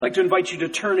I'd like to invite you to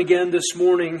turn again this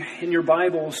morning in your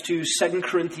Bibles to 2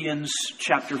 Corinthians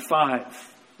chapter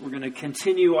 5. We're going to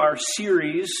continue our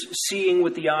series, Seeing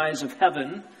with the Eyes of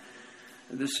Heaven.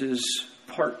 This is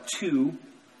part 2,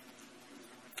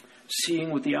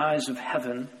 Seeing with the Eyes of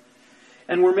Heaven.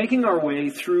 And we're making our way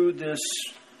through this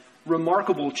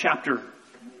remarkable chapter,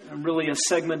 really a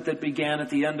segment that began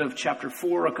at the end of chapter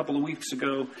 4 a couple of weeks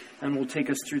ago, and will take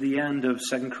us through the end of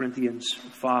 2 Corinthians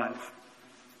 5.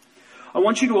 I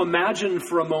want you to imagine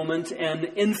for a moment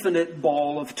an infinite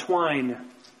ball of twine.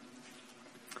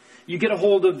 You get a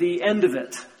hold of the end of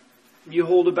it. You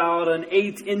hold about an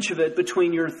 1/8 inch of it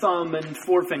between your thumb and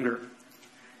forefinger,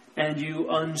 and you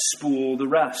unspool the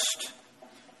rest.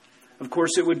 Of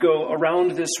course, it would go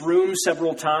around this room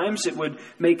several times. It would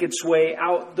make its way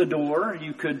out the door.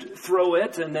 You could throw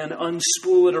it and then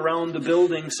unspool it around the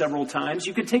building several times.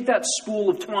 You could take that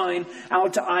spool of twine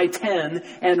out to I-10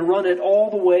 and run it all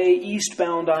the way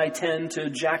eastbound I-10 to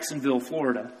Jacksonville,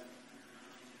 Florida.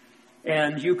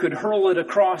 And you could hurl it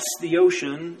across the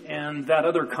ocean and that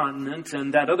other continent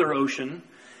and that other ocean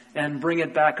and bring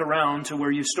it back around to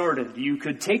where you started. You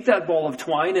could take that ball of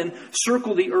twine and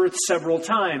circle the earth several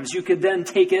times. You could then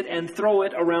take it and throw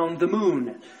it around the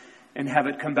moon and have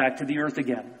it come back to the earth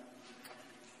again.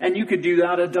 And you could do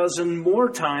that a dozen more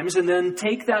times and then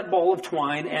take that ball of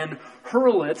twine and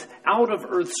hurl it out of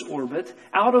Earth's orbit,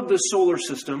 out of the solar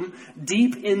system,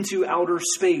 deep into outer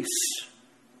space.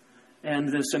 And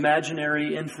this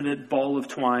imaginary infinite ball of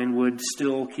twine would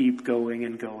still keep going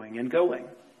and going and going.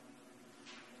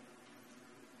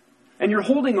 And you're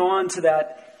holding on to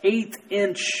that 1/8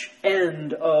 inch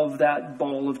end of that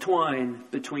ball of twine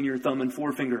between your thumb and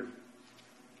forefinger.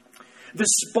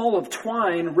 This ball of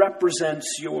twine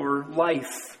represents your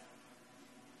life.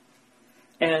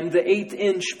 And the 1/8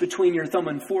 inch between your thumb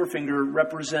and forefinger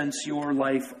represents your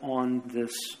life on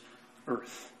this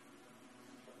earth.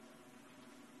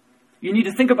 You need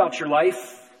to think about your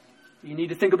life. You need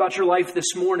to think about your life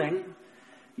this morning.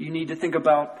 You need to think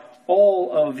about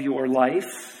all of your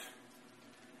life.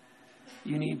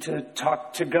 You need to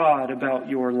talk to God about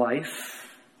your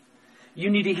life. You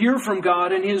need to hear from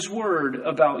God and His Word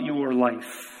about your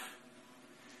life.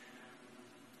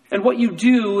 And what you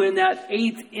do in that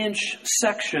 1/8 inch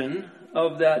section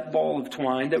of that ball of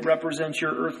twine that represents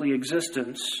your earthly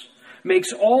existence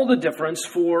makes all the difference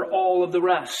for all of the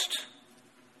rest.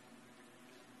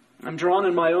 I'm drawn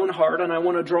in my own heart, and I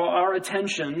want to draw our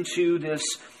attention to this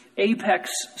apex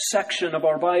section of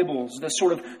our Bibles, the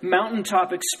sort of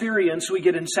mountaintop experience we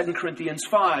get in 2 Corinthians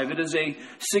 5. It is a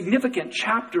significant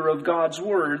chapter of God's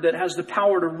Word that has the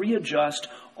power to readjust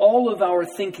all of our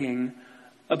thinking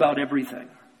about everything.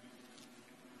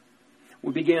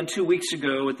 We began 2 weeks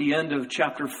ago at the end of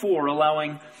chapter 4,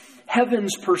 allowing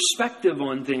heaven's perspective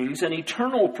on things, an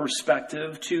eternal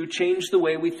perspective, to change the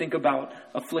way we think about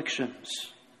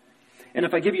afflictions. And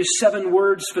if I give you 7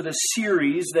 words for the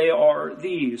series, they are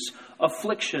these: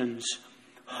 afflictions,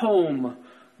 home,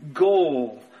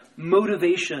 goal,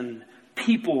 motivation,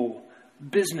 people,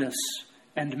 business,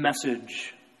 and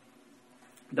message.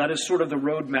 That is sort of the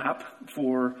roadmap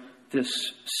for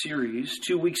this series.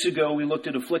 2 weeks ago, we looked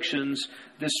at afflictions.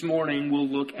 This morning, we'll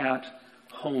look at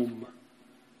home.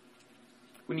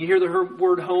 When you hear the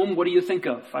word home, what do you think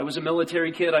of? I was a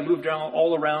military kid. I moved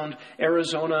all around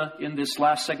Arizona in this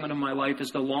last segment of my life.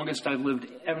 It's the longest I've lived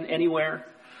anywhere.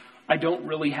 I don't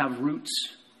really have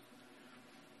roots.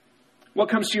 What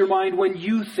comes to your mind when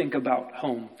you think about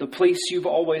home? The place you've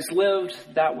always lived,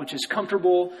 that which is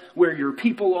comfortable, where your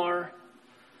people are.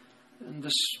 And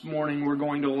this morning we're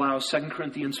going to allow 2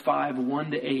 Corinthians 5,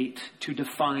 1-8 to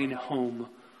define home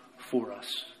for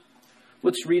us.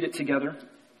 Let's read it together.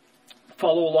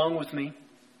 Follow along with me.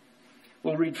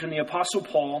 We'll read from the Apostle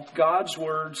Paul, God's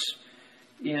words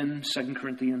in 2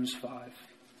 Corinthians 5.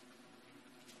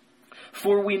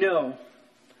 For we know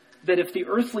that if the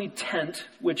earthly tent,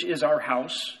 which is our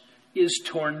house, is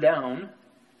torn down,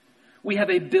 we have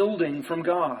a building from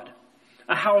God,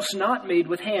 a house not made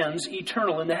with hands,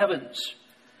 eternal in the heavens.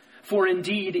 For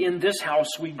indeed in this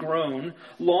house we groan,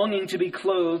 longing to be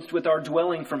clothed with our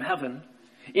dwelling from heaven,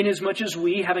 inasmuch as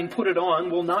we, having put it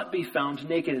on, will not be found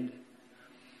naked.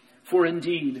 For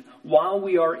indeed, while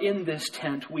we are in this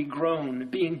tent, we groan,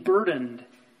 being burdened,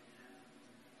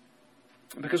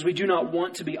 because we do not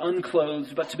want to be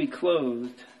unclothed, but to be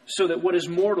clothed, so that what is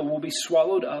mortal will be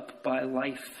swallowed up by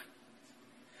life.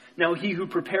 Now he who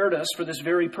prepared us for this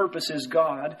very purpose is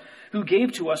God, who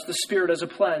gave to us the Spirit as a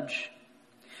pledge.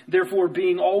 Therefore,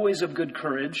 being always of good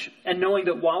courage, and knowing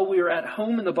that while we are at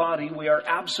home in the body, we are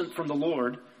absent from the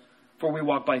Lord, for we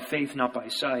walk by faith, not by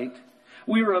sight.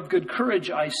 We are of good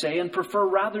courage, I say, and prefer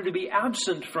rather to be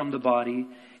absent from the body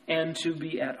and to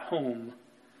be at home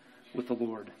with the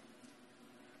Lord.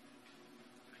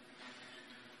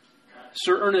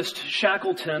 Sir Ernest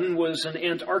Shackleton was an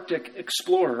Antarctic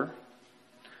explorer,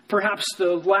 perhaps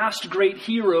the last great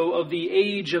hero of the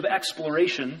age of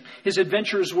exploration. His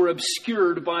adventures were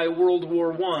obscured by World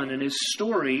War I, and his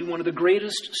story, one of the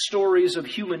greatest stories of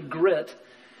human grit,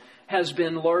 has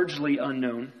been largely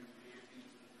unknown.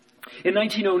 In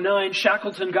 1909,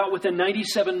 Shackleton got within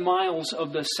 97 miles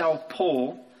of the South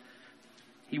Pole.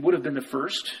 He would have been the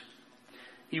first.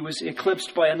 He was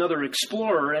eclipsed by another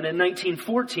explorer, and in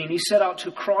 1914, he set out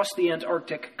to cross the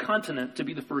Antarctic continent to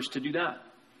be the first to do that.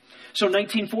 So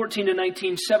 1914 to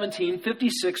 1917,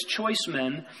 56 choice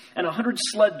men and 100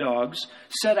 sled dogs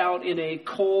set out in a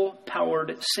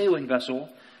coal-powered sailing vessel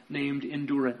named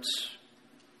Endurance.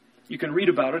 You can read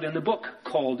about it in the book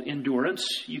called Endurance.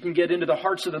 You can get into the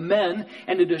hearts of the men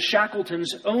and into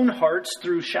Shackleton's own hearts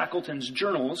through Shackleton's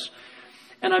journals.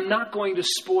 And I'm not going to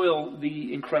spoil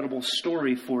the incredible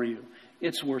story for you.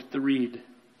 It's worth the read.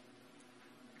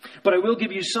 But I will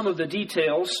give you some of the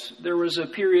details. There was a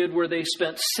period where they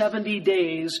spent 70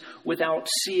 days without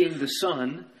seeing the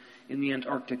sun in the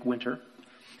Antarctic winter,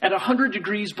 at 100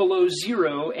 degrees below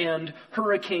zero and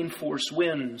hurricane force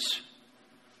winds.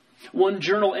 One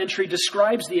journal entry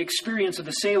describes the experience of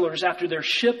the sailors after their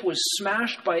ship was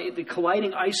smashed by the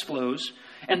colliding ice floes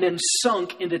and then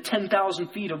sunk into 10,000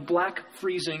 feet of black,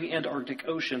 freezing Antarctic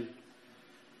Ocean.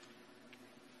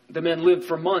 The men lived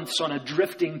for months on a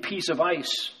drifting piece of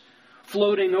ice,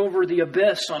 floating over the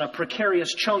abyss on a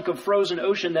precarious chunk of frozen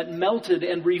ocean that melted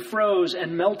and refroze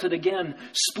and melted again,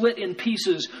 split in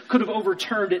pieces, could have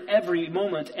overturned at every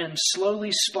moment, and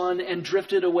slowly spun and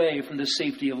drifted away from the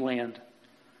safety of land.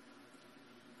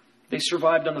 They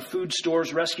survived on the food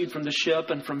stores rescued from the ship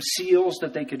and from seals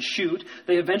that they could shoot.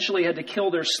 They eventually had to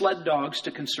kill their sled dogs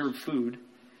to conserve food.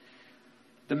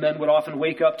 The men would often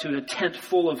wake up to a tent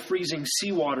full of freezing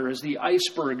seawater as the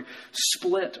iceberg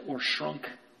split or shrunk.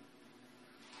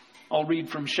 I'll read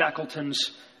from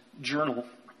Shackleton's journal.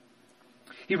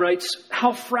 He writes,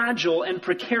 "How fragile and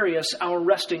precarious our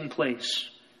resting place.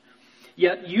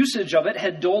 Yet usage of it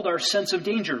had dulled our sense of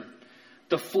danger.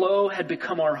 The floe had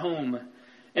become our home.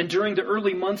 And during the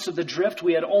early months of the drift,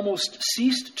 we had almost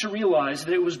ceased to realize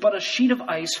that it was but a sheet of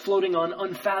ice floating on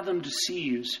unfathomed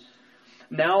seas.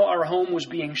 Now our home was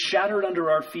being shattered under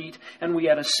our feet, and we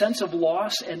had a sense of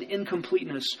loss and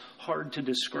incompleteness hard to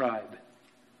describe."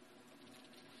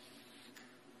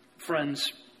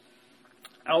 Friends,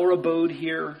 our abode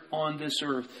here on this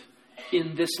earth,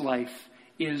 in this life,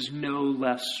 is no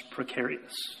less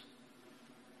precarious.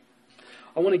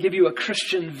 I want to give you a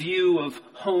Christian view of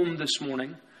home this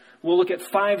morning. We'll look at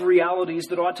 5 realities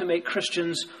that ought to make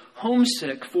Christians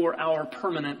homesick for our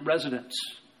permanent residence.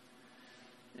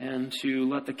 And to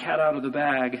let the cat out of the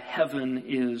bag, heaven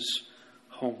is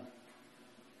home.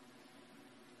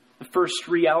 The first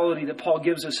reality that Paul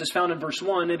gives us is found in verse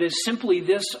 1. It is simply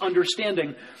this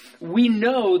understanding. We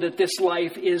know that this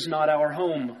life is not our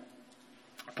home.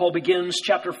 Paul begins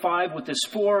chapter 5 with this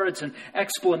 4. It's an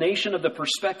explanation of the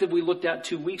perspective we looked at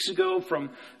 2 weeks ago from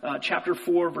chapter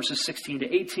 4, verses 16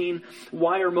 to 18.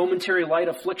 Why are momentary light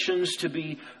afflictions to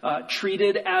be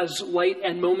treated as light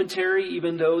and momentary,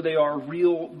 even though they are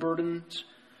real burdens?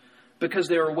 Because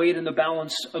they are weighed in the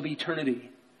balance of eternity.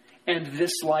 And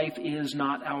this life is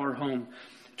not our home.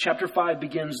 Chapter 5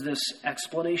 begins this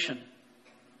explanation.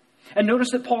 And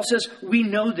notice that Paul says, we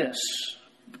know this.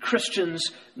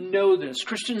 Christians know this.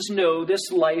 Christians know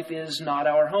this life is not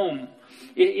our home.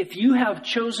 If you have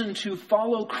chosen to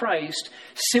follow Christ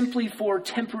simply for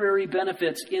temporary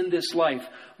benefits in this life,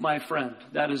 my friend,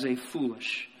 that is a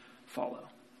foolish follow.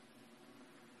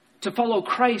 To follow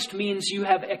Christ means you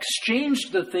have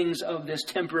exchanged the things of this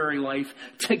temporary life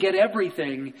to get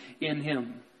everything in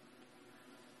Him.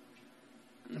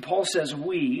 And Paul says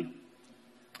we,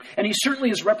 and he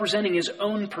certainly is representing his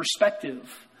own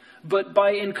perspective. But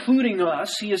by including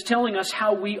us, he is telling us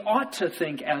how we ought to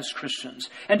think as Christians.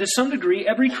 And to some degree,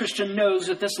 every Christian knows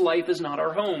that this life is not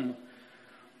our home.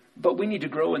 But we need to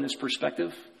grow in this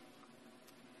perspective.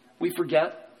 We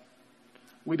forget.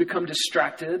 We become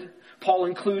distracted. Paul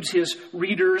includes his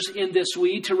readers in this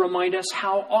we to remind us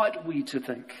how ought we to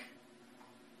think.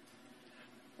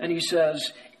 And he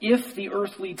says, if the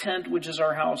earthly tent, which is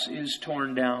our house, is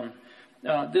torn down.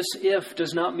 This if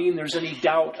does not mean there's any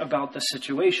doubt about the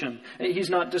situation. He's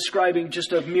not describing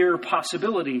just a mere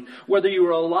possibility. Whether you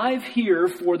are alive here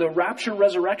for the rapture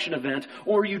resurrection event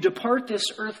or you depart this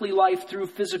earthly life through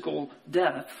physical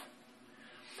death,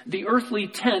 the earthly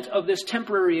tent of this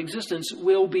temporary existence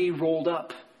will be rolled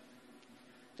up.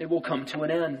 It will come to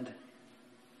an end.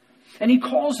 And he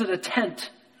calls it a tent.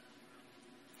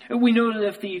 We know that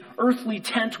if the earthly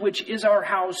tent, which is our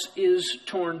house, is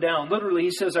torn down. Literally,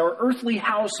 he says, our earthly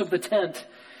house of the tent.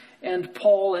 And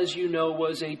Paul, as you know,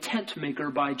 was a tent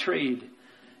maker by trade.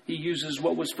 He uses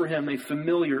what was for him a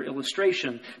familiar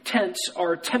illustration. Tents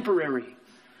are temporary.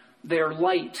 They are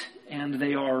light and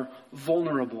they are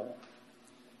vulnerable.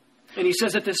 And he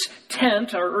says that this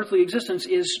tent, our earthly existence,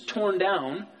 is torn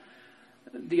down.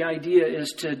 The idea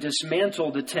is to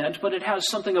dismantle the tent, but it has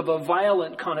something of a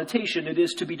violent connotation. It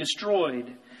is to be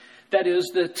destroyed. That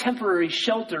is, the temporary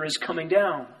shelter is coming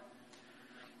down.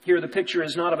 Here the picture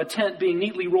is not of a tent being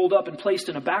neatly rolled up and placed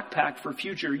in a backpack for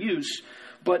future use,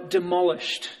 but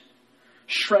demolished,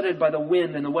 shredded by the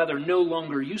wind and the weather, no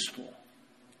longer useful.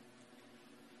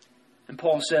 And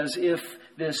Paul says, if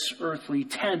this earthly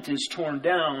tent is torn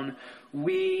down,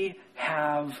 we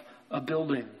have a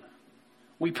building.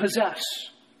 We possess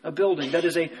a building. That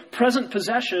is a present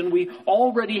possession we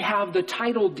already have the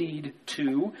title deed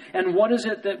to. And what is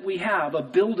it that we have? A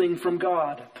building from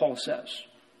God, Paul says.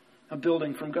 A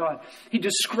building from God. He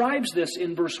describes this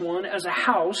in verse 1 as a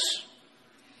house.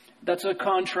 That's a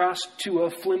contrast to a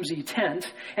flimsy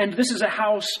tent. And this is a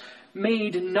house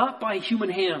made not by human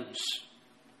hands.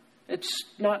 It's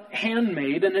not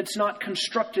handmade and it's not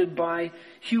constructed by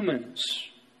humans.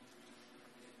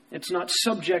 It's not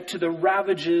subject to the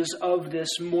ravages of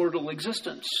this mortal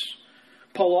existence.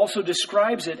 Paul also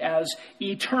describes it as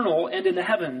eternal and in the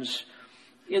heavens.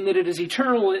 In that it is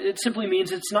eternal, it simply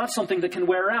means it's not something that can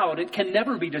wear out. It can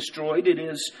never be destroyed. It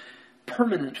is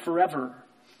permanent forever.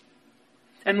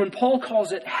 And when Paul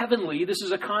calls it heavenly, this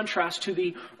is a contrast to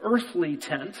the earthly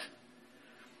tent.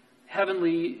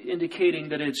 Heavenly indicating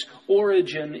that its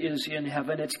origin is in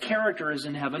heaven, its character is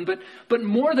in heaven. But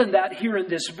more than that, here in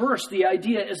this verse, the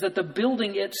idea is that the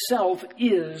building itself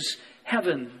is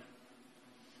heaven.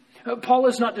 Paul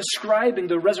is not describing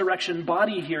the resurrection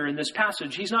body here in this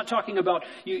passage. He's not talking about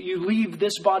you leave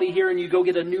this body here and you go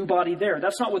get a new body there.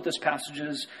 That's not what this passage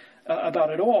is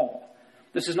about at all.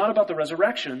 This is not about the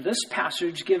resurrection. This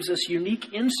passage gives us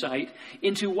unique insight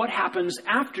into what happens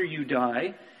after you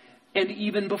die and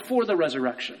even before the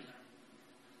resurrection.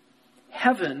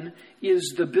 Heaven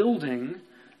is the building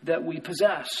that we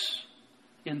possess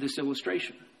in this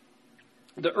illustration.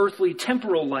 The earthly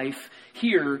temporal life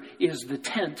here is the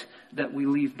tent that we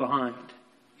leave behind.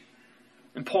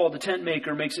 And Paul, the tent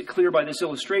maker, makes it clear by this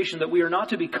illustration that we are not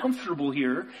to be comfortable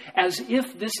here as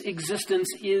if this existence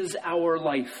is our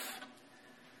life.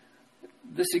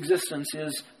 This existence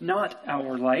is not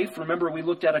our life. Remember, we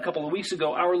looked at a couple of weeks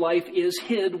ago, our life is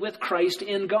hid with Christ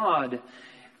in God.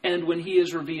 And when he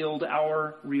is revealed,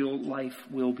 our real life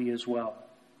will be as well.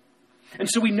 And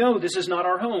so we know this is not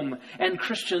our home, and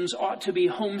Christians ought to be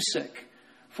homesick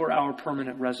for our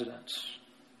permanent residence.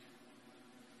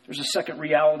 There's a second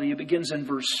reality. It begins in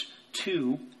verse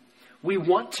 2. We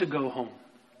want to go home.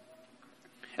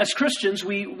 As Christians,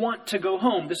 we want to go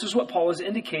home. This is what Paul is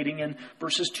indicating in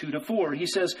verses 2 to 4. He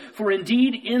says, for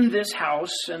indeed in this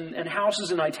house, and house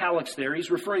is in italics there,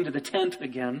 he's referring to the tent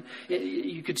again.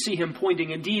 You could see him pointing,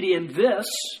 indeed in this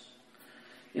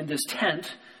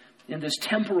tent, in this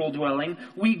temporal dwelling,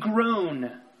 we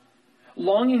groan,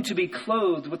 longing to be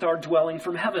clothed with our dwelling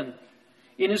from heaven,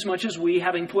 inasmuch as we,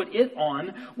 having put it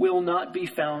on, will not be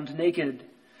found naked.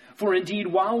 For indeed,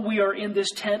 while we are in this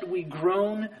tent, we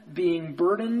groan, being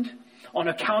burdened. On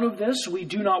account of this, we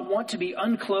do not want to be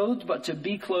unclothed, but to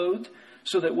be clothed,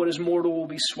 so that what is mortal will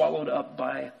be swallowed up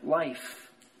by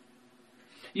life.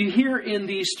 You hear in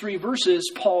these 3 verses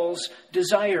Paul's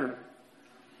desire.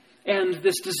 And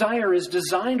this desire is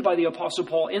designed by the Apostle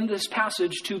Paul in this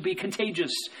passage to be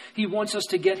contagious. He wants us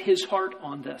to get his heart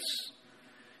on this.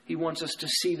 He wants us to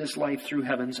see this life through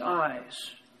heaven's eyes.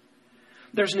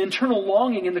 There's an internal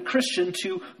longing in the Christian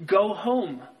to go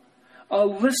home, a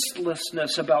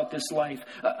listlessness about this life,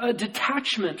 a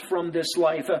detachment from this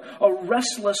life, a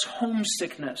restless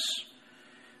homesickness.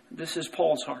 This is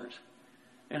Paul's heart,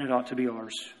 and it ought to be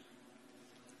ours.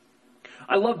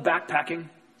 I love backpacking.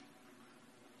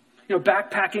 You know,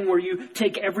 backpacking where you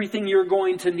take everything you're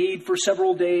going to need for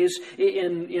several days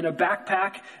in a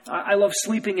backpack. I love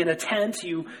sleeping in a tent.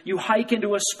 You hike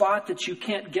into a spot that you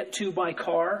can't get to by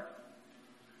car.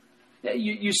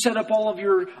 You set up all of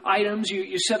your items.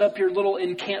 You set up your little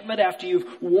encampment after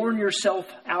you've worn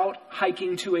yourself out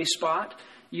hiking to a spot.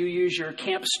 You use your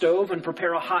camp stove and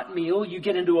prepare a hot meal. You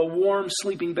get into a warm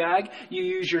sleeping bag. You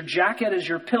use your jacket as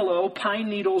your pillow, pine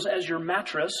needles as your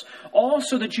mattress, all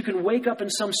so that you can wake up in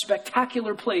some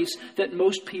spectacular place that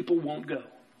most people won't go.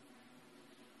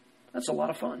 That's a lot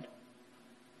of fun.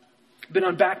 Been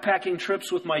on backpacking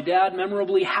trips with my dad.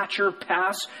 Memorably, Hatcher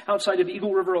Pass outside of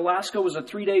Eagle River, Alaska was a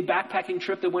 3-day backpacking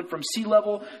trip that went from sea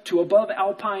level to above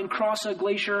Alpine, cross a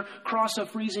glacier, cross a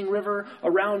freezing river,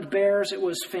 around bears. It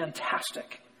was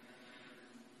fantastic.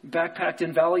 Backpacked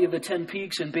in Valley of the Ten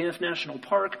Peaks in Banff National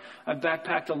Park. I've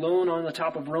backpacked alone on the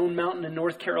top of Roan Mountain in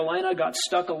North Carolina. Got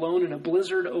stuck alone in a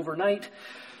blizzard overnight.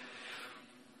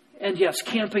 And yes,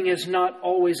 camping is not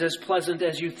always as pleasant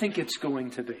as you think it's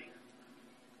going to be.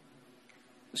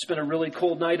 I spent a really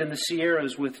cold night in the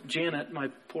Sierras with Janet. My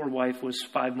poor wife was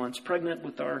 5 months pregnant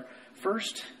with our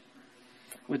first.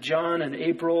 With John and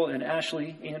April and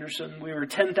Ashley Anderson. We were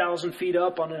 10,000 feet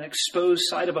up on an exposed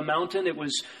side of a mountain. It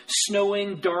was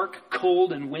snowing, dark,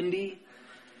 cold, and windy.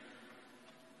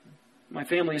 My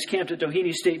family is camped at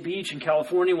Doheny State Beach in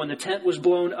California when the tent was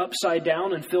blown upside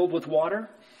down and filled with water.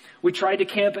 We tried to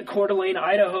camp at Coeur d'Alene,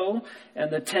 Idaho,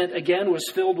 and the tent again was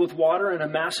filled with water and a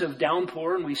massive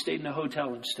downpour, and we stayed in a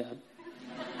hotel instead.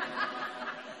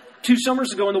 2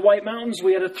 summers ago in the White Mountains,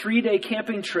 we had a 3-day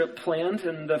camping trip planned,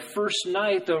 and the first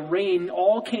night, the rain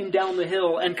all came down the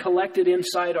hill and collected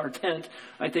inside our tent.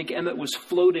 I think Emmett was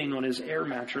floating on his air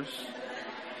mattress.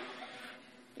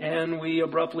 And we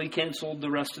abruptly canceled the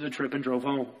rest of the trip and drove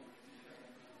home.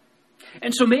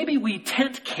 And so maybe we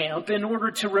tent camp in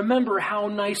order to remember how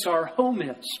nice our home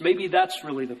is. Maybe that's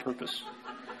really the purpose.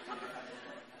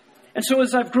 And so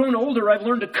as I've grown older, I've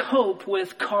learned to cope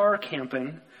with car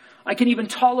camping. I can even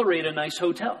tolerate a nice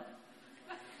hotel.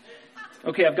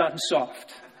 Okay, I've gotten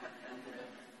soft.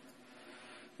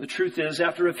 The truth is,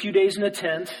 after a few days in a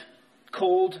tent,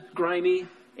 cold, grimy,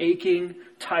 aching,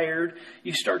 tired,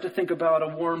 you start to think about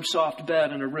a warm, soft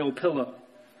bed and a real pillow.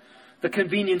 The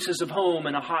conveniences of home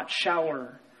and a hot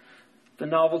shower. The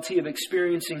novelty of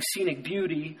experiencing scenic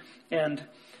beauty and,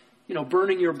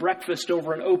 burning your breakfast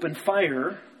over an open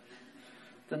fire.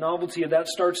 The novelty of that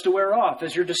starts to wear off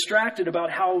as you're distracted about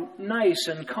how nice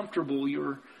and comfortable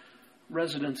your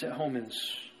residence at home is.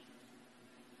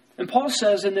 And Paul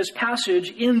says in this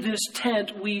passage, in this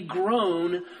tent we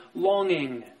groan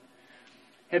longing.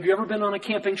 Have you ever been on a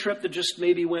camping trip that just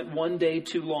maybe went one day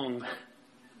too long?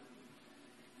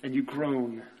 And you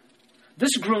groan.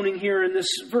 This groaning here in this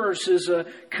verse is a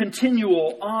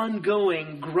continual,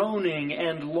 ongoing groaning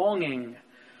and longing.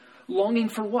 Longing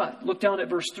for what? Look down at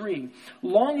verse 3.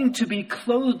 Longing to be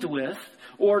clothed with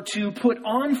or to put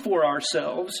on for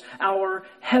ourselves our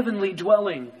heavenly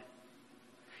dwelling,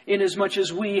 inasmuch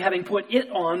as we, having put it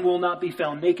on, will not be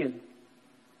found naked.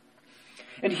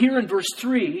 And here in verse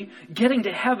 3, getting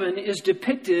to heaven is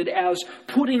depicted as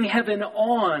putting heaven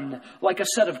on like a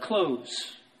set of clothes.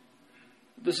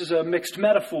 This is a mixed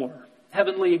metaphor.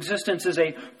 Heavenly existence is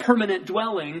a permanent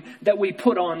dwelling that we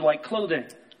put on like clothing.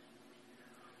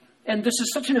 And this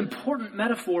is such an important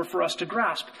metaphor for us to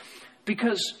grasp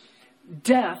because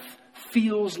death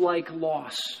feels like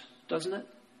loss, doesn't it?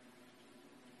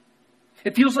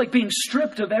 It feels like being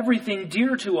stripped of everything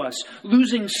dear to us,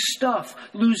 losing stuff,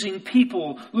 losing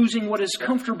people, losing what is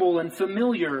comfortable and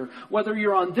familiar, whether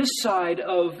you're on this side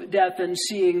of death and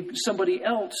seeing somebody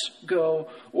else go,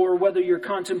 or whether you're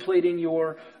contemplating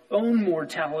your own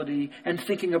mortality and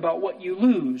thinking about what you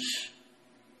lose.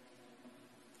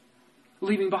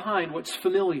 Leaving behind what's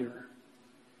familiar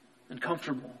and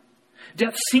comfortable.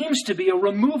 Death seems to be a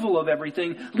removal of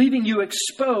everything, leaving you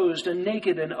exposed and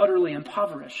naked and utterly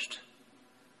impoverished.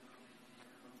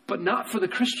 But not for the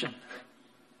Christian.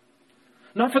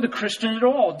 Not for the Christian at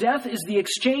all. Death is the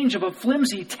exchange of a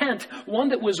flimsy tent, one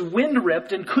that was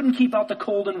wind-ripped and couldn't keep out the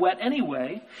cold and wet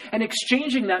anyway, and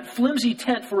exchanging that flimsy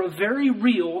tent for a very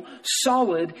real,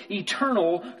 solid,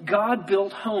 eternal,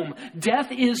 God-built home.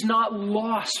 Death is not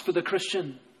loss for the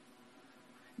Christian.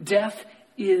 Death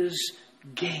is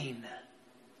gain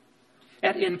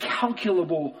at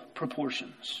incalculable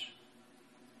proportions.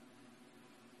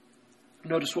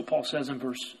 Notice what Paul says in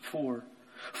verse 4.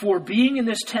 For being in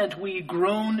this tent, we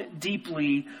groan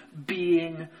deeply,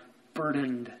 being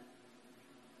burdened.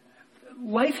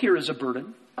 Life here is a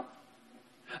burden.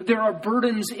 There are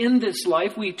burdens in this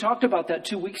life. We talked about that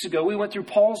 2 weeks ago. We went through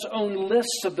Paul's own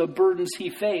lists of the burdens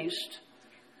he faced.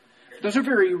 Those are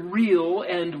very real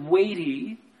and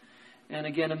weighty. And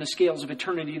again, in the scales of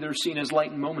eternity, they're seen as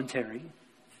light and momentary.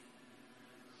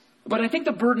 But I think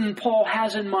the burden Paul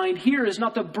has in mind here is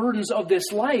not the burdens of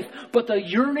this life, but the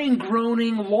yearning,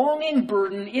 groaning, longing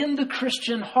burden in the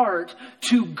Christian heart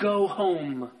to go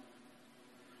home.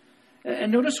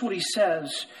 And notice what he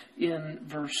says in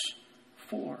verse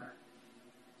 4.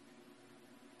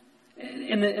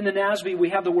 In the NASB, we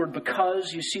have the word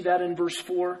because. You see that in verse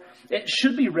 4. It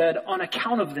should be read on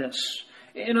account of this.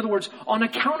 In other words, on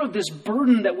account of this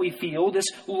burden that we feel, this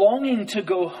longing to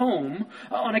go home,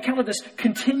 on account of this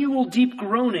continual deep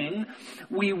groaning,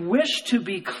 we wish to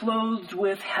be clothed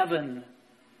with heaven.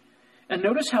 And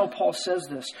notice how Paul says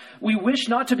this. We wish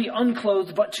not to be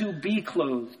unclothed, but to be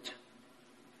clothed.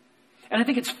 And I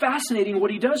think it's fascinating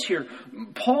what he does here.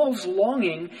 Paul's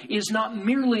longing is not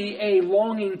merely a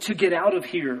longing to get out of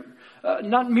here.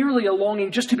 Not merely a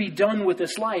longing just to be done with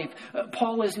this life.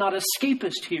 Paul is not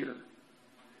escapist here.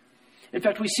 In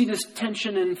fact, we see this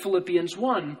tension in Philippians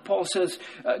 1. Paul says,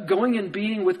 going and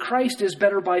being with Christ is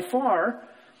better by far.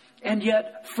 And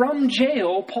yet, from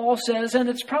jail, Paul says, and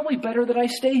it's probably better that I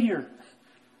stay here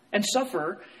and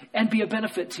suffer and be a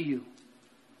benefit to you.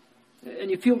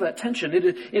 And you feel that tension.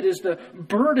 It is the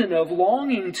burden of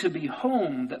longing to be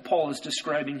home that Paul is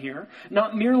describing here,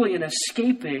 not merely an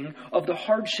escaping of the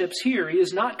hardships here. He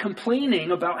is not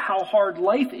complaining about how hard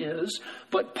life is,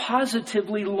 but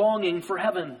positively longing for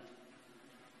heaven.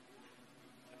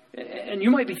 And you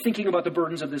might be thinking about the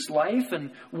burdens of this life, and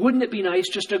wouldn't it be nice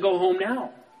just to go home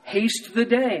now? Haste the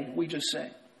day, we just say.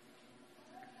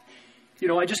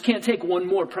 I just can't take one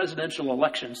more presidential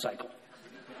election cycle.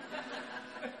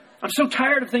 I'm so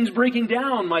tired of things breaking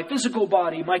down, my physical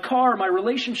body, my car, my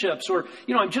relationships, or,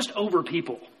 I'm just over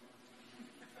people.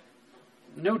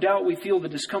 No doubt we feel the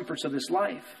discomforts of this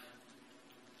life.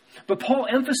 But Paul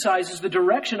emphasizes the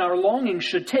direction our longing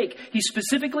should take. He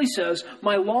specifically says,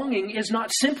 my longing is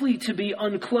not simply to be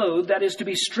unclothed, that is to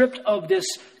be stripped of this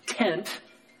tent,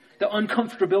 the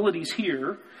uncomfortabilities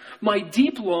here. My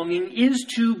deep longing is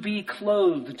to be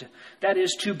clothed, that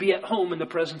is to be at home in the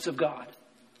presence of God.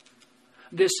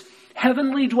 This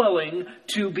heavenly dwelling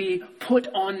to be put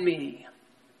on me.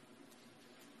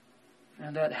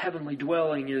 And that heavenly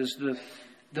dwelling is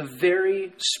the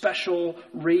very special,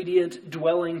 radiant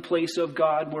dwelling place of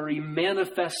God where he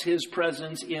manifests his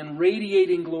presence in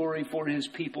radiating glory for his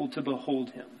people to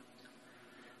behold him.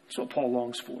 That's what Paul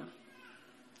longs for.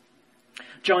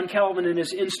 John Calvin, in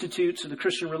his Institutes of the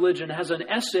Christian Religion, has an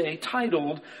essay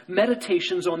titled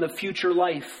Meditations on the Future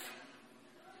Life.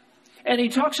 And he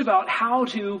talks about how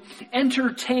to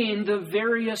entertain the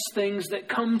various things that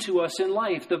come to us in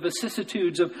life, the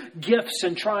vicissitudes of gifts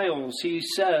and trials. He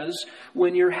says,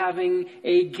 when you're having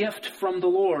a gift from the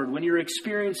Lord, when you're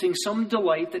experiencing some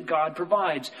delight that God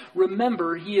provides,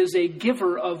 remember he is a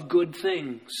giver of good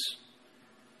things.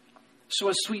 So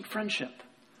a sweet friendship,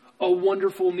 a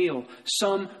wonderful meal,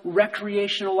 some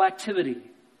recreational activity.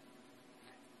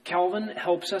 Calvin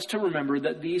helps us to remember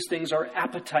that these things are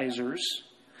appetizers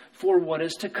for what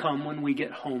is to come when we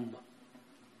get home.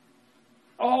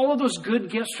 All of those good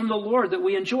gifts from the Lord that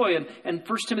we enjoy. And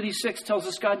 1 Timothy 6 tells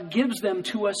us God gives them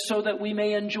to us so that we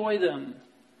may enjoy them.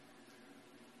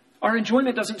 Our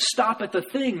enjoyment doesn't stop at the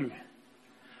thing,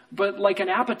 but like an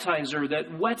appetizer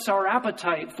that whets our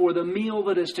appetite for the meal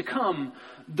that is to come,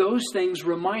 those things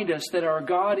remind us that our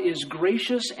God is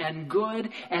gracious and good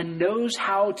and knows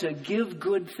how to give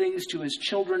good things to his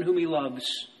children whom he loves.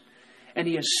 And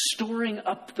he is storing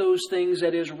up those things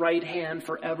at his right hand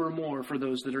forevermore for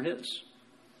those that are his.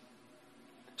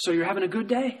 So you're having a good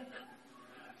day?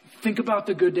 Think about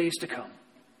the good days to come.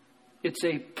 It's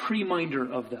a reminder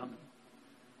of them.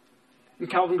 And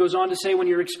Calvin goes on to say, when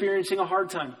you're experiencing a hard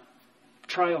time,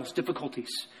 trials,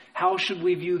 difficulties, how should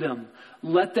we view them?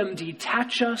 Let them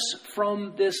detach us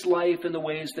from this life in the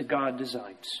ways that God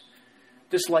designs.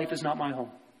 This life is not my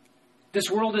home.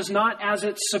 This world is not as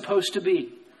it's supposed to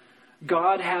be.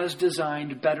 God has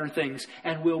designed better things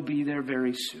and will be there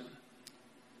very soon.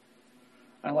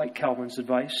 I like Calvin's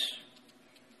advice.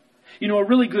 A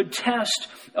really good test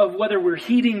of whether we're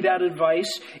heeding that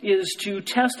advice is to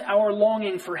test our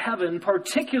longing for heaven,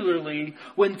 particularly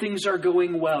when things are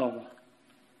going well,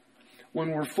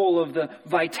 when we're full of the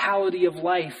vitality of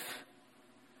life,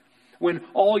 when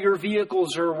all your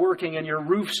vehicles are working and your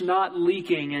roof's not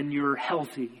leaking and you're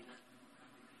healthy.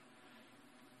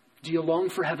 Do you long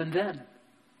for heaven then?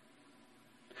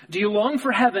 Do you long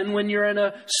for heaven when you're in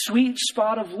a sweet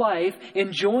spot of life,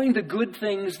 enjoying the good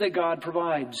things that God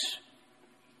provides?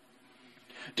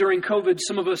 During COVID,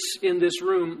 some of us in this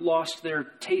room lost their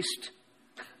taste.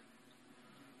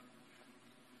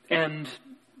 And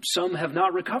some have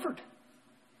not recovered.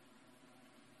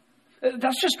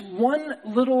 That's just one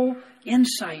little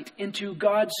insight into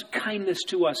God's kindness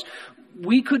to us.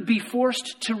 We could be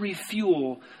forced to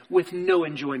refuel with no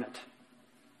enjoyment.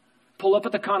 Pull up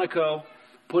at the Conoco,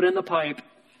 put in the pipe,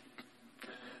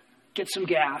 get some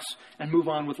gas, and move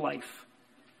on with life.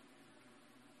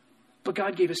 But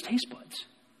God gave us taste buds.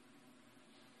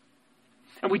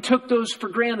 And we took those for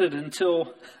granted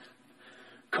until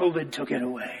COVID took it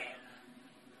away.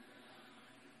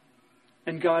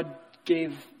 And God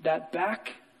gave that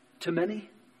back to many.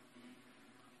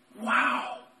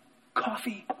 Wow.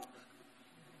 Coffee.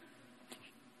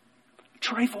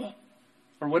 Trifle.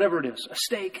 Or whatever it is. A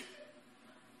steak.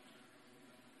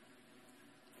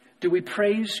 Do we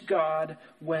praise God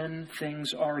when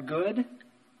things are good?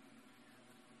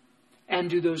 And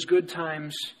do those good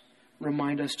times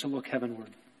remind us to look heavenward?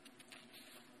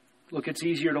 Look, it's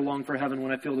easier to long for heaven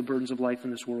when I feel the burdens of life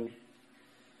in this world.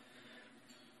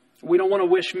 We don't want to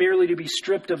wish merely to be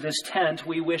stripped of this tent.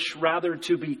 We wish rather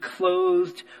to be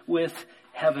clothed with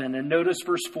heaven. And notice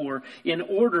verse 4, in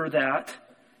order that,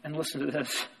 and listen to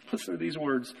this, listen to these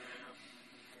words,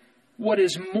 what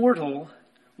is mortal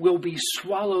will be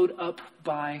swallowed up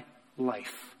by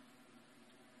life.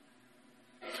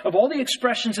 Of all the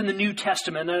expressions in the New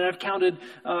Testament, and I've counted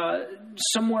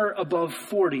somewhere above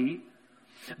 40,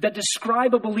 that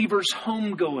describe a believer's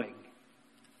homegoing.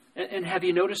 And have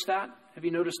you noticed that? Have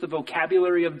you noticed the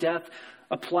vocabulary of death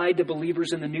applied to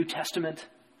believers in the New Testament?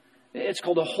 It's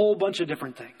called a whole bunch of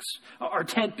different things. Our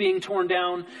tent being torn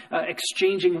down,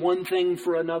 exchanging one thing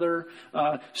for another,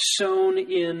 sown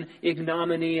in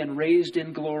ignominy and raised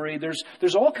in glory.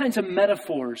 There's all kinds of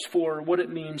metaphors for what it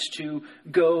means to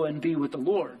go and be with the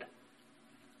Lord.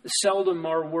 Seldom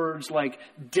are words like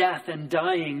death and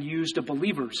dying used of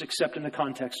believers, except in the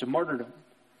context of martyrdom.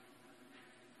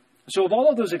 So of all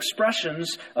of those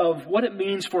expressions of what it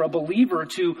means for a believer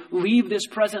to leave this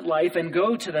present life and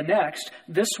go to the next,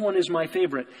 this one is my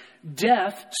favorite.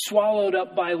 Death swallowed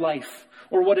up by life,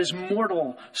 or what is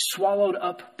mortal swallowed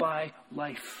up by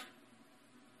life.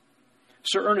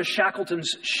 Sir Ernest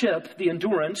Shackleton's ship, the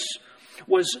Endurance,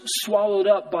 was swallowed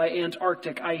up by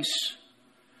Antarctic ice.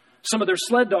 Some of their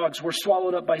sled dogs were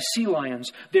swallowed up by sea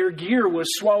lions. Their gear was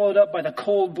swallowed up by the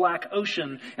cold black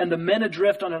ocean, and the men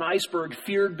adrift on an iceberg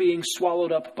feared being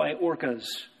swallowed up by orcas.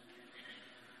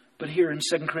 But here in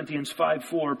 2 Corinthians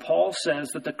 5:4, Paul says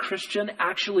that the Christian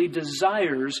actually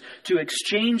desires to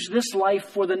exchange this life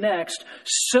for the next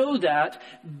so that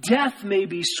death may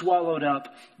be swallowed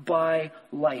up by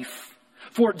life.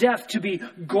 For death to be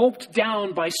gulped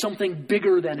down by something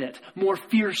bigger than it, more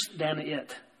fierce than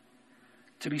it.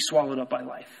 To be swallowed up by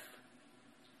life.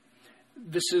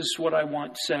 This is what I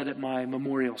want said at my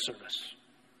memorial service.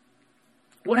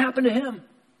 What happened to him?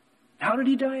 How did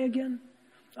he die again?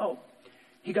 Oh,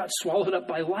 he got swallowed up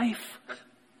by life.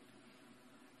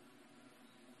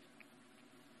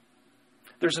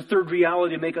 There's a third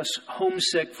reality to make us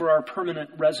homesick for our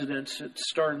permanent residence. It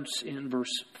starts in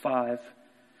verse 5.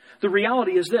 The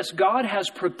reality is this: God has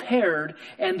prepared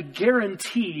and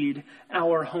guaranteed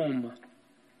our home.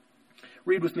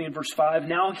 Read with me in verse 5.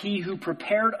 Now he who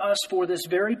prepared us for this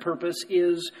very purpose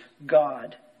is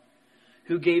God,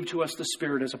 who gave to us the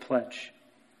Spirit as a pledge.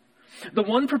 The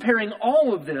one preparing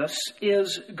all of this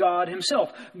is God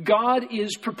himself. God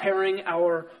is preparing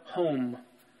our home.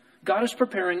 God is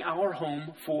preparing our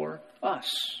home for us.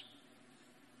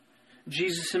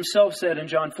 Jesus himself said in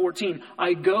John 14,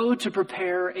 I go to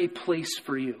prepare a place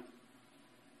for you.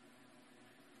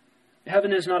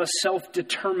 Heaven is not a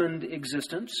self-determined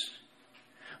existence.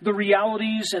 The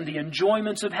realities and the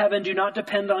enjoyments of heaven do not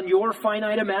depend on your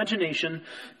finite imagination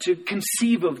to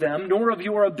conceive of them, nor of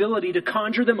your ability to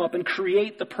conjure them up and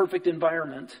create the perfect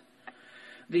environment.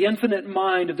 The infinite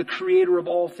mind of the Creator of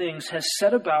all things has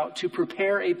set about to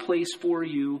prepare a place for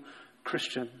you,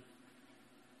 Christian.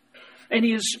 And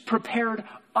he has prepared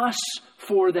us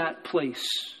for that place.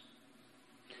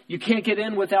 You can't get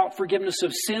in without forgiveness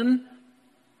of sin.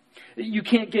 You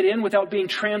can't get in without being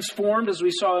transformed, as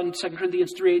we saw in 2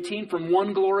 Corinthians 3:18, from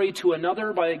one glory to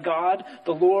another by God,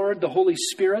 the Lord, the Holy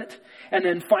Spirit. And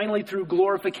then finally through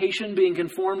glorification, being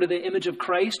conformed to the image of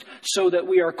Christ so that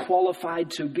we are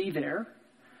qualified to be there.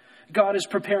 God is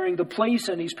preparing the place,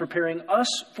 and he's preparing us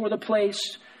for the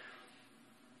place,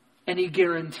 and he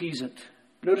guarantees it.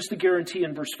 Notice the guarantee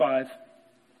in verse 5.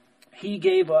 He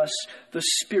gave us the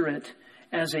Spirit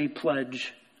as a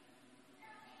pledge.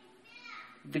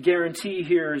 The guarantee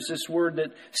here is this word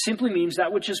that simply means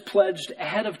that which is pledged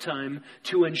ahead of time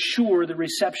to ensure the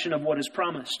reception of what is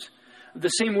promised. The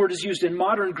same word is used in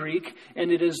modern Greek,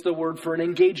 and it is the word for an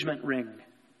engagement ring.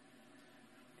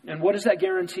 And what is that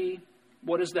guarantee?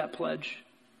 What is that pledge?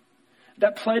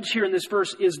 That pledge here in this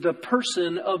verse is the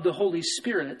person of the Holy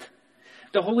Spirit.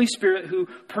 The Holy Spirit who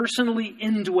personally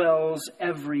indwells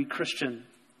every Christian.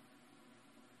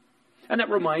 And that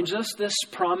reminds us, this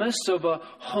promise of a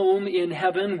home in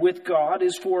heaven with God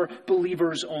is for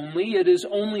believers only. It is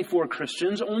only for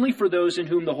Christians, only for those in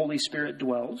whom the Holy Spirit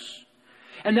dwells.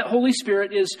 And that Holy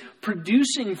Spirit is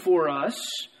producing for us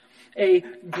a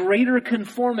greater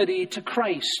conformity to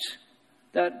Christ.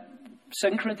 That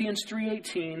 2 Corinthians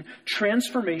 3:18,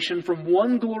 transformation from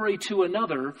one glory to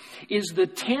another is the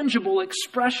tangible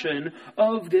expression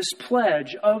of this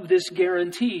pledge, of this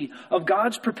guarantee, of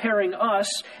God's preparing us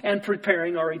and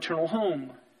preparing our eternal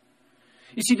home.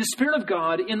 You see, the Spirit of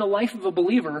God in the life of a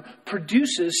believer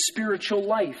produces spiritual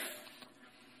life.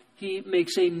 He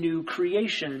makes a new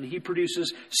creation. He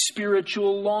produces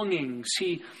spiritual longings.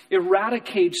 He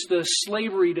eradicates the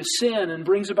slavery to sin and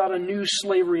brings about a new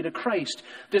slavery to Christ.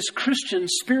 This Christian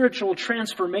spiritual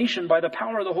transformation by the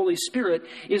power of the Holy Spirit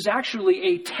is actually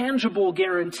a tangible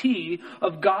guarantee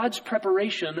of God's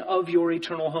preparation of your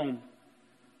eternal home.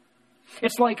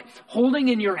 It's like holding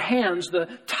in your hands the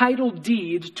title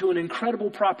deed to an incredible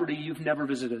property you've never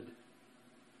visited.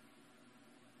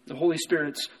 The Holy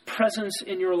Spirit's presence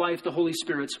in your life, the Holy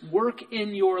Spirit's work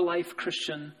in your life,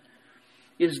 Christian,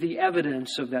 is the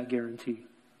evidence of that guarantee.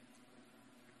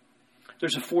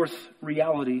 There's a fourth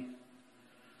reality.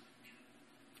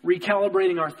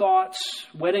 Recalibrating our thoughts,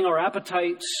 whetting our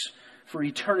appetites for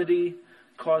eternity,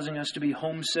 causing us to be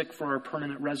homesick for our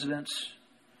permanent residence.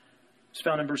 It's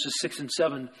found in verses 6 and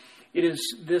 7. It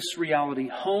is this reality.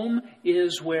 Home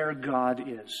is where God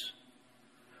is.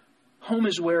 Home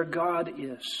is where God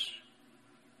is.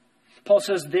 Paul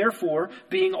says, therefore,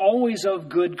 being always of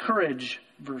good courage,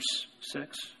 verse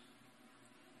 6.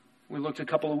 We looked a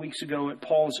couple of weeks ago at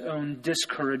Paul's own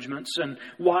discouragements and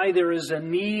why there is a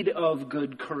need of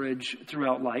good courage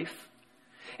throughout life.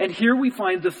 And here we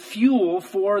find the fuel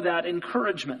for that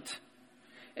encouragement.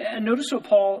 And notice what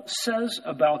Paul says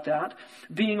about that.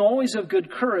 Being always of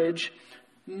good courage,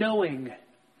 knowing.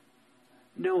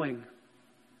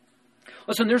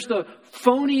 Listen, there's the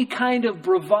phony kind of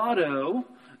bravado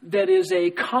that is a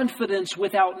confidence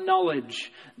without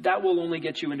knowledge. That will only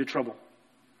get you into trouble.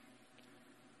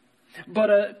 But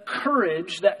a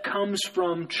courage that comes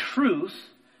from truth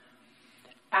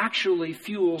actually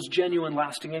fuels genuine,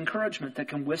 lasting encouragement that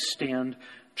can withstand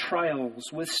trials,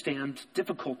 withstand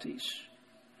difficulties.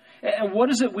 And what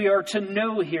is it we are to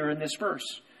know here in this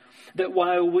verse? That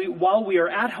while we are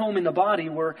at home in the body,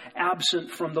 we're absent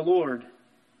from the Lord.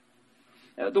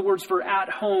 The words for at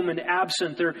home and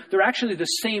absent, they're actually the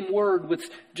same word with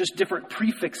just different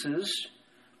prefixes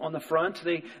on the front.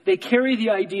 They carry the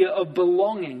idea of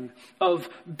belonging, of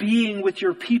being with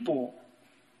your people.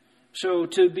 So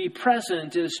to be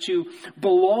present is to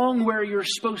belong where you're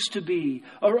supposed to be,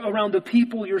 around the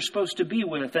people you're supposed to be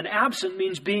with. And absent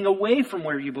means being away from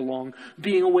where you belong,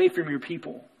 being away from your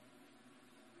people.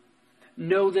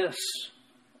 Know this.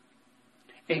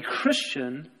 A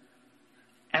Christian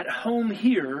at home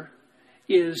here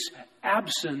is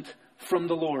absent from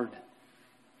the Lord.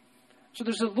 So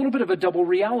there's a little bit of a double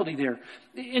reality there.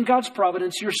 In God's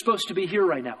providence, you're supposed to be here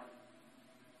right now.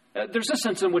 There's a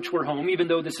sense in which we're home, even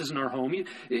though this isn't our home.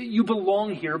 You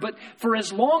belong here. But for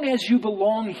as long as you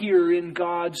belong here in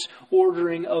God's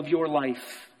ordering of your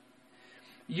life,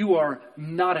 you are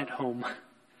not at home.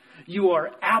 You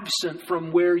are absent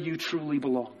from where you truly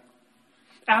belong.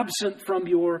 Absent from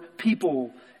your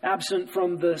people. Absent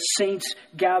from the saints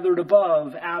gathered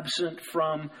above. Absent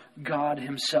from God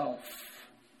himself.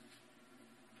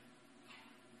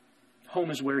 Home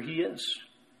is where he is.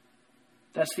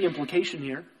 That's the implication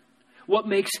here. What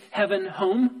makes heaven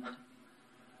home?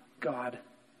 God.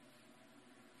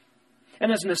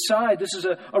 And as an aside, this is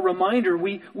a reminder,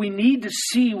 we need to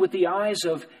see with the eyes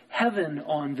of heaven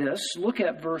on this. Look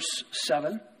at verse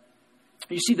 7.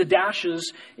 You see the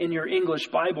dashes in your English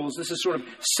Bibles. This is sort of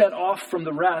set off from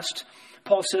the rest.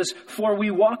 Paul says, for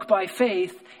we walk by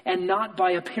faith and not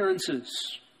by appearances.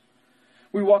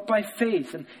 We walk by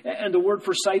faith. And the word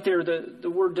for sight there, the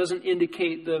word doesn't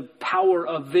indicate the power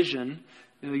of vision,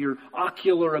 your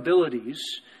ocular abilities.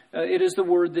 It is the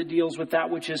word that deals with that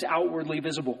which is outwardly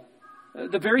visible.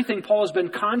 The very thing Paul has been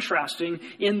contrasting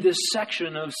in this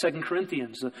section of 2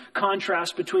 Corinthians. The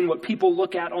contrast between what people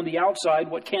look at on the outside,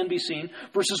 what can be seen,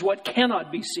 versus what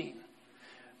cannot be seen.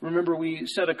 Remember, we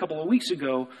said a couple of weeks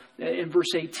ago in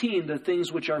verse 18, the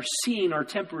things which are seen are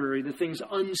temporary, the things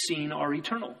unseen are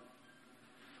eternal.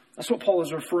 That's what Paul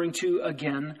is referring to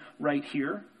again right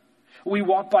here. We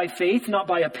walk by faith, not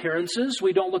by appearances.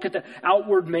 We don't look at the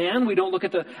outward man. We don't look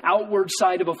at the outward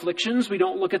side of afflictions. We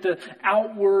don't look at the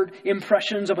outward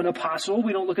impressions of an apostle.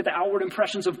 We don't look at the outward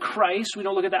impressions of Christ. We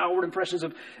don't look at the outward impressions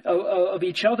of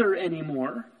each other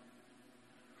anymore.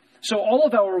 So all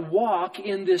of our walk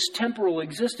in this temporal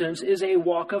existence is a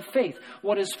walk of faith.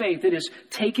 What is faith? It is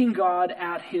taking God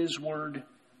at his word.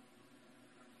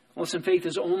 Listen, faith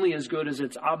is only as good as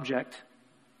its object.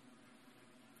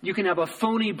 You can have a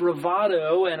phony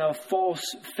bravado and a false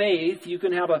faith. You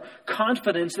can have a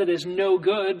confidence that is no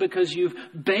good because you've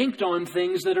banked on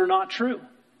things that are not true.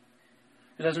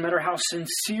 It doesn't matter how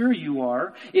sincere you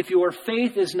are. If your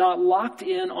faith is not locked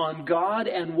in on God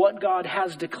and what God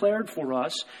has declared for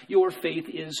us, your faith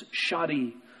is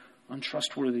shoddy,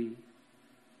 untrustworthy.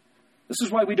 This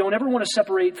is why we don't ever want to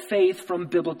separate faith from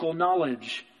biblical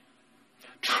knowledge.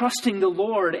 Trusting the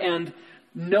Lord and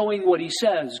knowing what He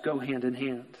says go hand in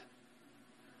hand.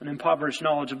 An impoverished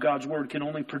knowledge of God's Word can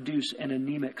only produce an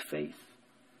anemic faith.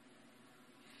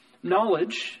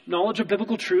 Knowledge of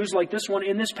biblical truths like this one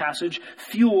in this passage,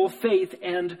 fuel faith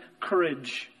and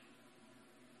courage.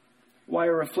 Why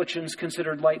are afflictions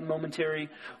considered light and momentary?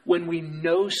 When we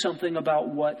know something about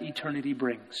what eternity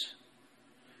brings.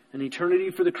 And eternity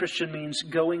for the Christian means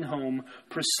going home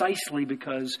precisely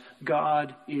because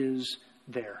God is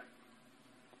there.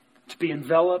 To be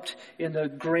enveloped in the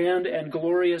grand and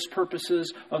glorious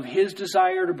purposes of His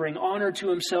desire to bring honor to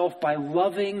Himself by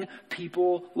loving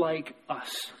people like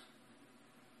us.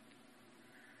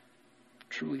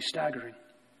 Truly staggering.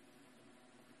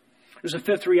 There's a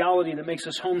fifth reality that makes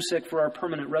us homesick for our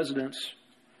permanent residence.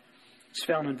 It's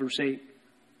found in verse 8.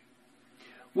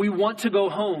 We want to go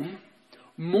home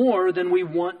more than we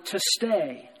want to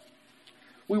stay.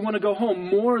 We want to go home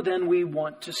more than we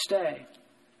want to stay.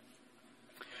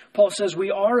 Paul says,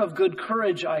 we are of good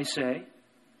courage, I say,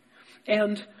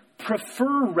 and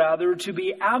prefer rather to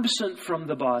be absent from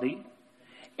the body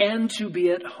and to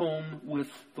be at home with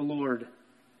the Lord.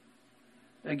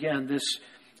 Again, this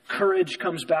courage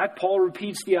comes back. Paul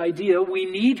repeats the idea we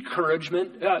need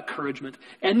encouragement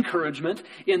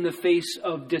in the face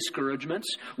of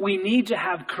discouragements. We need to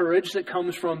have courage that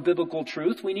comes from biblical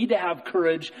truth. We need to have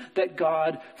courage that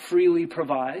God freely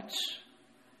provides.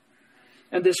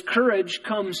 And this courage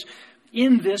comes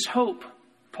in this hope.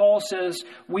 Paul says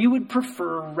we would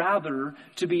prefer rather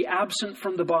to be absent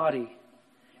from the body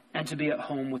and to be at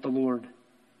home with the Lord.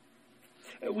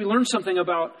 We learned something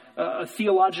about a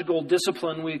theological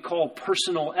discipline we call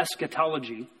personal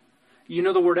eschatology. You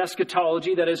know the word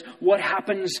eschatology, that is what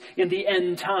happens in the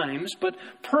end times. But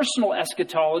personal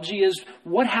eschatology is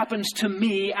what happens to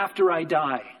me after I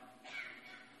die.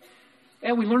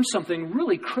 And we learned something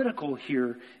really critical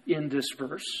here in this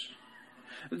verse.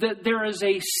 That there is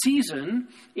a season,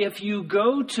 if you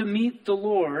go to meet the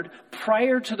Lord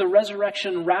prior to the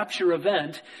resurrection rapture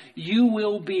event, you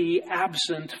will be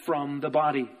absent from the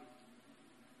body.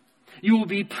 You will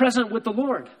be present with the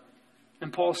Lord.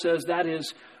 And Paul says that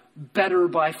is better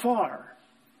by far.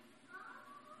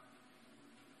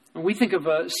 And we think of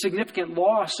a significant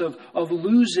loss of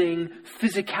losing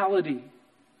physicality.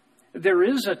 There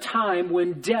is a time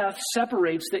when death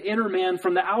separates the inner man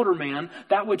from the outer man,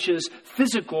 that which is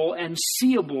physical and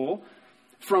seeable,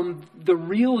 from the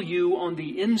real you on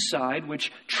the inside,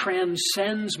 which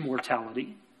transcends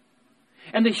mortality.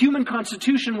 And the human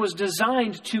constitution was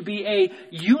designed to be a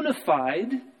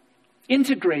unified,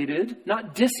 integrated,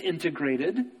 not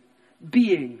disintegrated,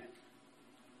 being.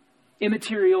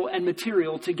 Immaterial and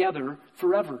material together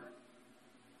forever.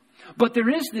 But there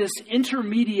is this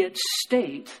intermediate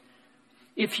state,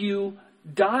 if you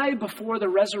die before the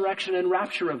resurrection and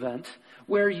rapture event,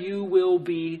 where you will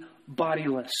be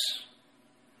bodiless.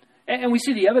 And we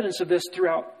see the evidence of this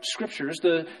throughout Scriptures.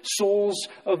 The souls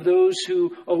of those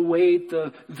who await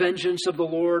the vengeance of the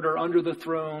Lord are under the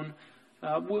throne.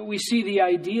 We see the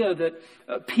idea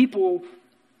that people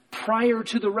prior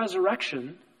to the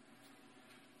resurrection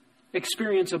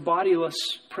experience a bodiless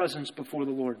presence before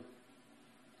the Lord.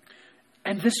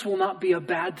 And this will not be a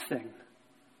bad thing.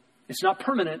 It's not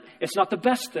permanent. It's not the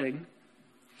best thing.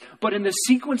 But in the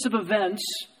sequence of events,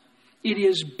 it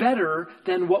is better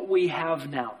than what we have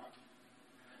now.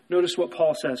 Notice what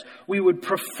Paul says. We would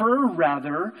prefer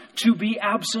rather to be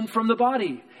absent from the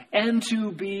body and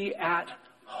to be at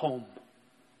home.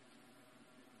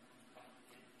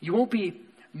 You won't be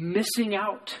missing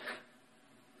out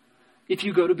if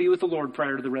you go to be with the Lord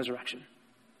prior to the resurrection.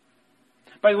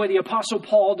 By the way, the Apostle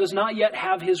Paul does not yet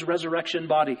have his resurrection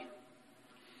body.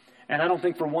 And I don't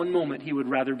think for one moment he would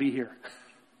rather be here.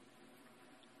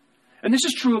 And this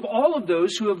is true of all of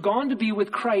those who have gone to be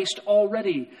with Christ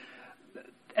already.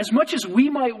 As much as we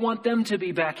might want them to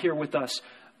be back here with us,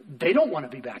 they don't want to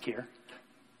be back here.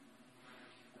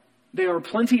 They are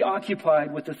plenty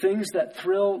occupied with the things that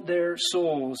thrill their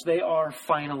souls. They are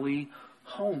finally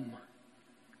home.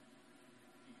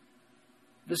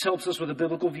 This helps us with a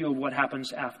biblical view of what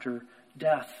happens after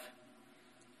death.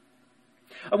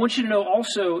 I want you to know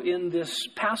also in this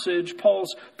passage,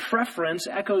 Paul's preference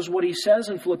echoes what he says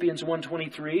in Philippians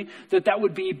 1:23, that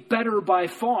would be better by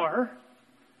far.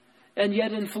 And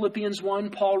yet in Philippians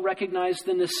 1, Paul recognized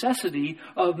the necessity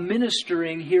of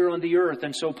ministering here on the earth.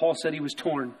 And so Paul said he was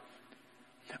torn.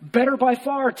 Better by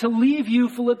far to leave you,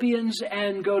 Philippians,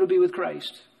 and go to be with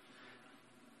Christ.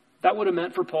 That would have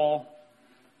meant for Paul,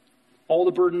 all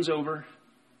the burden's over.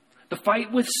 The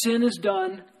fight with sin is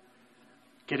done.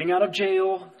 Getting out of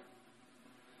jail.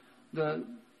 The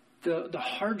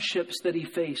hardships that he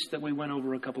faced that we went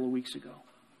over a couple of weeks ago.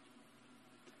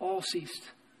 All ceased.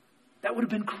 That would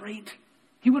have been great.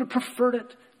 He would have preferred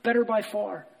it better by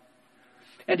far.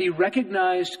 And he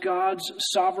recognized God's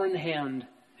sovereign hand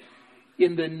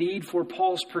in the need for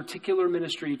Paul's particular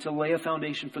ministry to lay a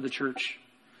foundation for the church.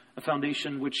 A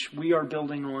foundation which we are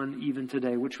building on even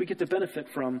today, which we get to benefit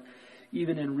from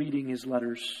even in reading his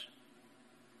letters.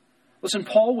 Listen,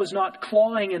 Paul was not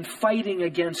clawing and fighting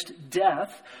against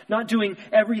death, not doing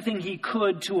everything he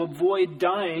could to avoid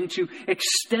dying, to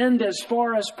extend as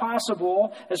far as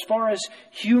possible, as far as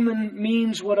human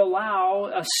means would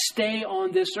allow, a stay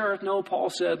on this earth. No,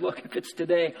 Paul said, look, if it's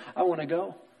today, I want to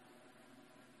go.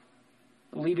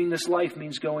 Leaving this life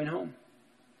means going home.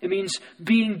 It means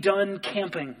being done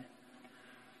camping.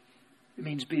 It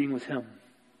means being with him.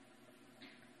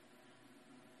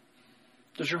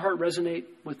 Does your heart resonate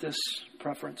with this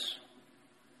preference?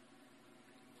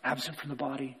 Absent from the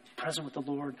body, present with the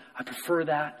Lord. I prefer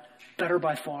that better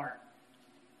by far.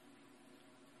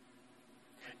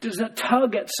 Does that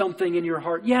tug at something in your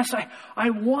heart? Yes, I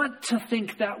want to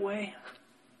think that way.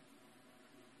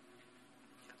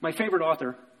 My favorite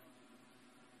author,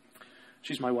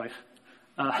 she's my wife.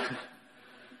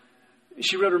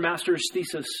 She wrote her master's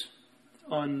thesis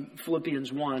on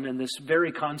Philippians 1 and this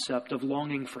very concept of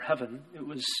longing for heaven. It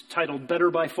was titled Better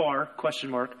by Far, ?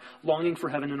 Longing for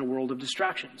Heaven in a World of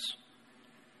Distractions.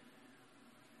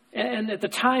 And at the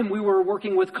time we were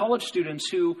working with college students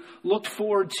who looked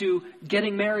forward to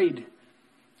getting married,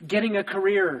 getting a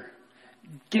career,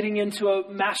 getting into a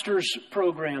master's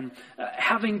program,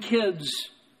 having kids,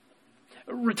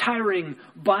 retiring,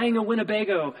 buying a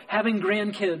Winnebago, having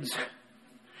grandkids.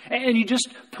 And you just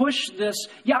push this,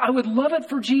 I would love it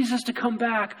for Jesus to come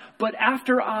back, but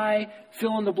after I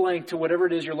fill in the blank to whatever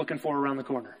it is you're looking for around the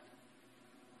corner.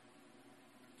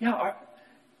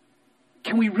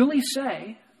 Can we really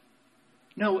say,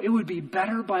 no, it would be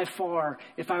better by far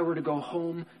if I were to go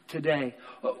home today.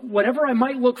 Whatever I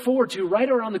might look forward to right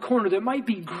around the corner that might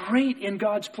be great in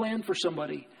God's plan for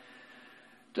somebody.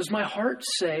 Does my heart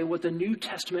say what the New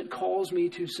Testament calls me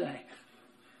to say?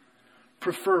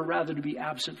 Prefer rather to be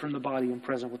absent from the body and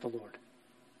present with the Lord.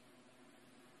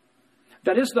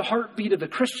 That is the heartbeat of the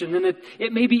Christian, and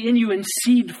it may be in you in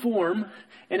seed form,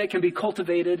 and it can be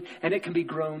cultivated, and it can be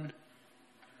grown.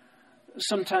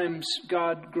 Sometimes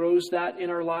God grows that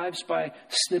in our lives by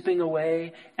snipping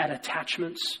away at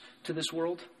attachments to this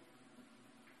world.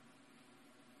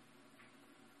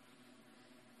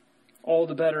 All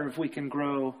the better if we can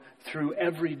grow through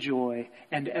every joy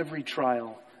and every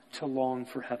trial to long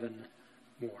for heaven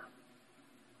more.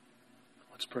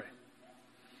 Let's pray.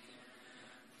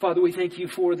 Father, we thank you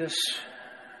for this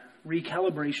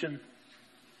recalibration,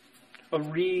 a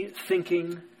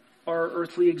rethinking our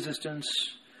earthly existence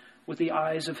with the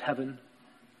eyes of heaven.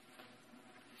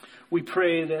 We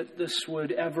pray that this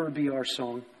would ever be our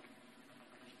song.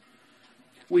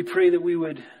 We pray that we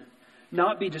would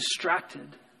not be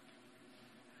distracted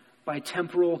by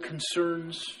temporal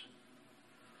concerns,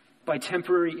 by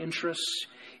temporary interests,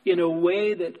 in a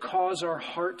way that cause our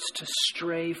hearts to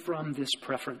stray from this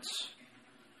preference.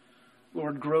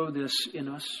 Lord, grow this in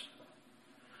us.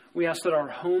 We ask that our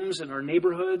homes and our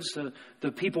neighborhoods,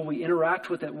 the people we interact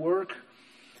with at work,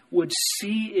 would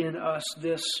see in us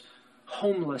this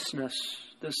homelessness,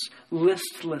 this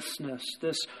listlessness,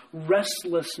 this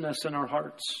restlessness in our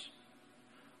hearts,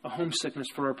 a homesickness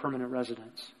for our permanent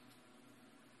residence.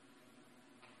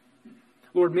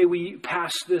 Lord, may we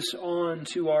pass this on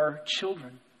to our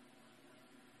children.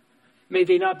 May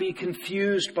they not be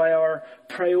confused by our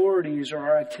priorities or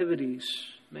our activities.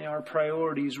 May our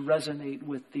priorities resonate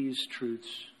with these truths.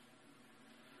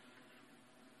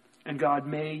 And God,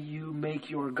 may you make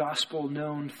your gospel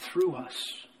known through us,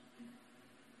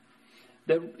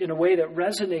 that in a way that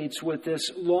resonates with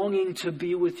this longing to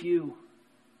be with you.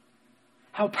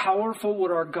 How powerful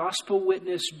would our gospel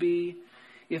witness be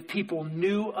if people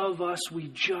knew of us, we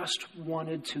just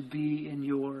wanted to be in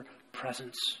your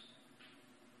presence.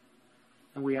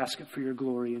 And we ask it for your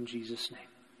glory in Jesus' name.